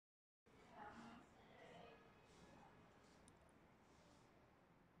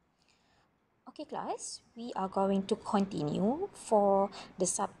Okay class, we are going to continue for the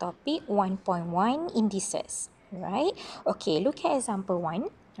subtopic 1.1 indices, right? Okay, look at example 1,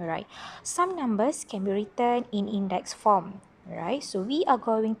 alright. Some numbers can be written in index form, right? So we are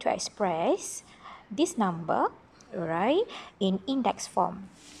going to express this number, alright, in index form.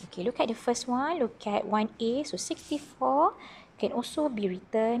 Okay, look at the first one, look at 1a, so 64 can also be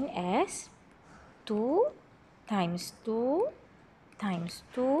written as 2 times 2 times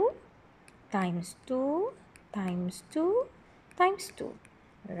 2 times 2 times 2 times 2.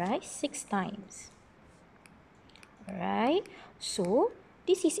 Alright, 6 times. Alright, so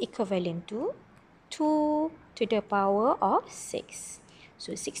this is equivalent to 2 to the power of 6.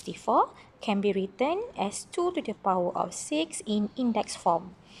 So 64 can be written as 2 to the power of 6 in index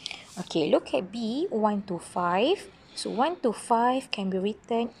form. Okay, look at B, 1 to 5. So 1 to 5 can be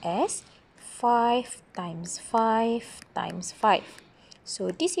written as 5 times 5 times 5. So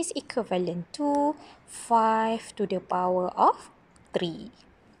this is equivalent to 5 to the power of 3.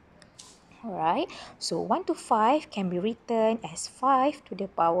 Alright, so 1 to 5 can be written as 5 to the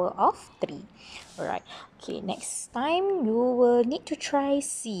power of 3. Alright, okay, next time you will need to try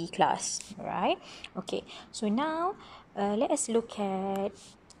C class. Alright, okay, so now let us look at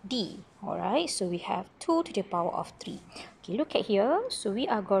D. Alright, so we have 2 to the power of 3. Okay, look at here. So we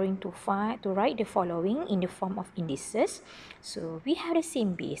are going to write the following in the form of indices. So we have the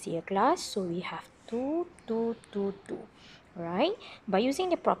same base here class. So we have 2, 2, 2, 2. Right? By using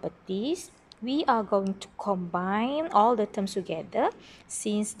the properties, we are going to combine all the terms together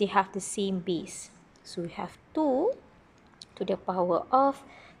since they have the same base. So we have 2 to the power of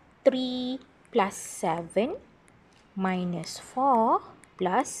 3 plus 7 minus 4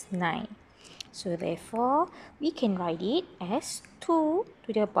 plus 9. So therefore, we can write it as 2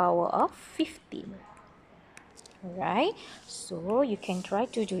 to the power of 15. Alright, so you can try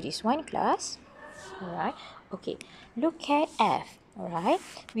to do this one class. Alright, okay, look at F. Alright,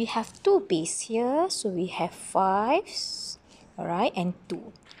 we have two base here, so we have 5, alright, and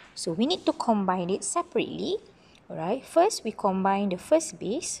 2. So we need to combine it separately. Alright, first we combine the first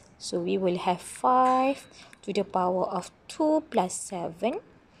base, so we will have 5 to the power of 2 plus 7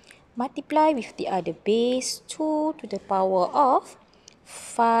 multiply with the other base, 2 to the power of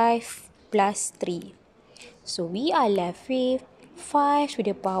 5 plus 3. So we are left with 5 to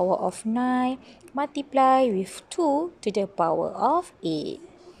the power of 9 multiply with 2 to the power of 8.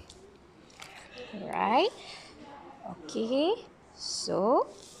 Right? Okay. So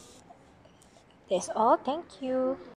that's all. Thank you.